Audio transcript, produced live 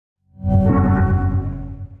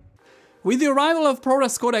With the arrival of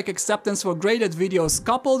ProRes codec acceptance for graded videos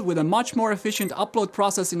coupled with a much more efficient upload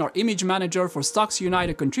process in our image manager for Stocksy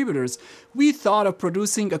United contributors, we thought of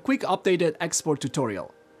producing a quick updated export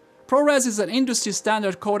tutorial. ProRes is an industry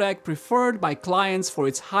standard codec preferred by clients for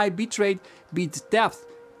its high bitrate, bit depth,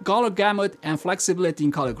 color gamut and flexibility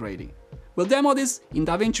in color grading. We'll demo this in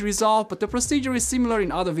DaVinci Resolve, but the procedure is similar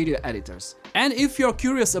in other video editors. And if you're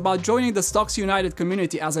curious about joining the Stocksy United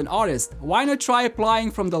community as an artist, why not try applying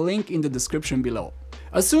from the link in the description below.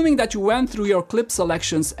 Assuming that you went through your clip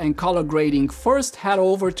selections and color grading, first head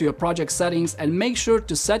over to your project settings and make sure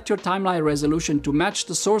to set your timeline resolution to match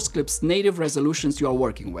the source clip's native resolutions you are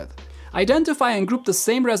working with. Identify and group the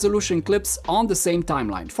same resolution clips on the same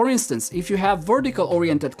timeline. For instance, if you have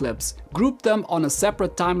vertical-oriented clips, group them on a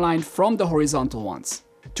separate timeline from the horizontal ones.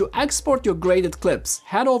 To export your graded clips,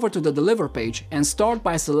 head over to the Deliver page and start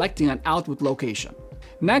by selecting an output location.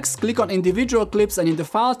 Next, click on individual clips and in the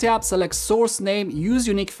File tab, select Source Name, use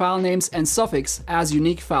unique file names and suffix as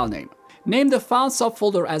unique file name. Name the file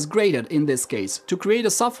subfolder as graded in this case, to create a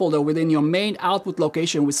subfolder within your main output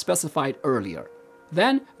location we specified earlier.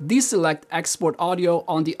 Then, deselect Export Audio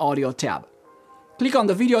on the Audio tab. Click on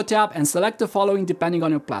the Video tab and select the following depending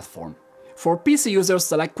on your platform. For PC users,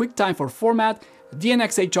 select QuickTime for format,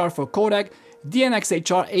 DNxHR for codec,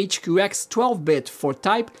 DNxHR HQX 12-bit for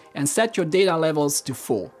type, and set your data levels to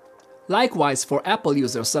full. Likewise, for Apple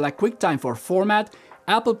users, select QuickTime for format,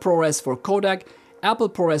 Apple ProRes for codec, Apple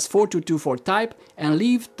ProRes 422 for type, and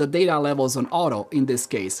leave the data levels on auto in this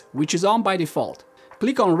case, which is on by default.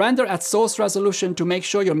 Click on Render at Source Resolution to make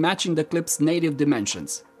sure you're matching the clip's native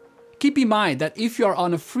dimensions. Keep in mind that if you're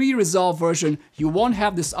on a free Resolve version, you won't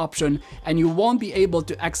have this option and you won't be able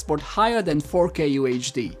to export higher than 4K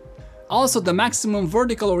UHD. Also, the maximum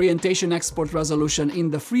vertical orientation export resolution in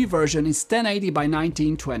the free version is 1080 by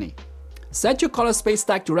 1920. Set your color space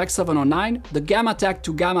tag to Rec 709, the gamma tag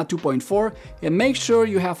to gamma 2.4, and make sure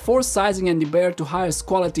you have force sizing and debayer to highest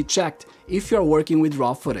quality checked if you're working with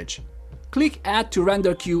raw footage. Click Add to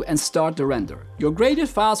Render Queue and start the render. Your graded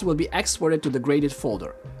files will be exported to the graded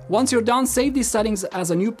folder. Once you're done, save these settings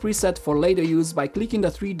as a new preset for later use by clicking the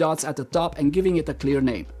three dots at the top and giving it a clear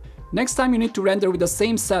name. Next time you need to render with the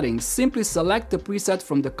same settings, simply select the preset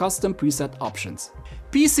from the custom preset options.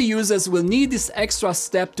 PC users will need this extra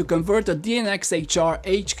step to convert the DNxHR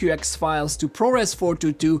HQX files to ProRes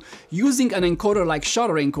 422 using an encoder like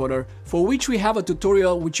Shutter Encoder, for which we have a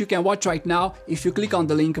tutorial which you can watch right now if you click on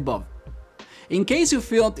the link above. In case you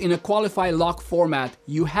filmed in a qualified lock format,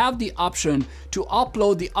 you have the option to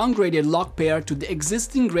upload the ungraded lock pair to the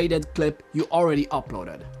existing graded clip you already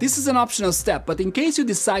uploaded. This is an optional step, but in case you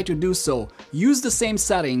decide to do so, use the same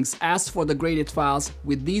settings as for the graded files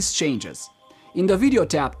with these changes. In the Video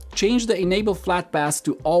tab, change the Enable Flat Pass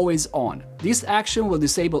to Always On. This action will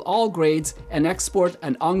disable all grades and export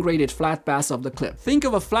an ungraded flat pass of the clip. Think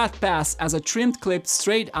of a flat pass as a trimmed clip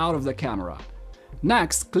straight out of the camera.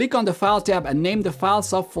 Next, click on the File tab and name the file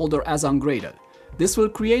subfolder as ungraded. This will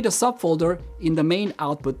create a subfolder in the main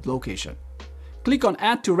output location. Click on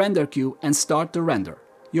Add to Render Queue and start the render.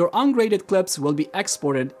 Your ungraded clips will be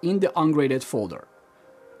exported in the ungraded folder.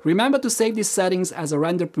 Remember to save these settings as a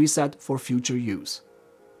render preset for future use.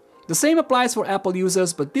 The same applies for Apple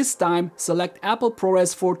users, but this time select Apple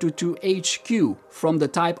ProRes 422 HQ from the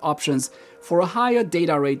type options for a higher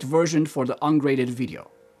data rate version for the ungraded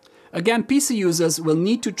video. Again, PC users will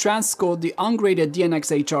need to transcode the ungraded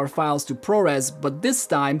DNxHR files to ProRes, but this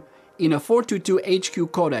time in a 422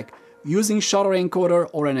 HQ codec using Shutter Encoder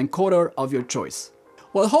or an encoder of your choice.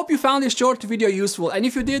 Well, hope you found this short video useful, and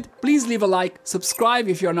if you did, please leave a like, subscribe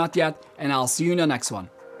if you're not yet, and I'll see you in the next one.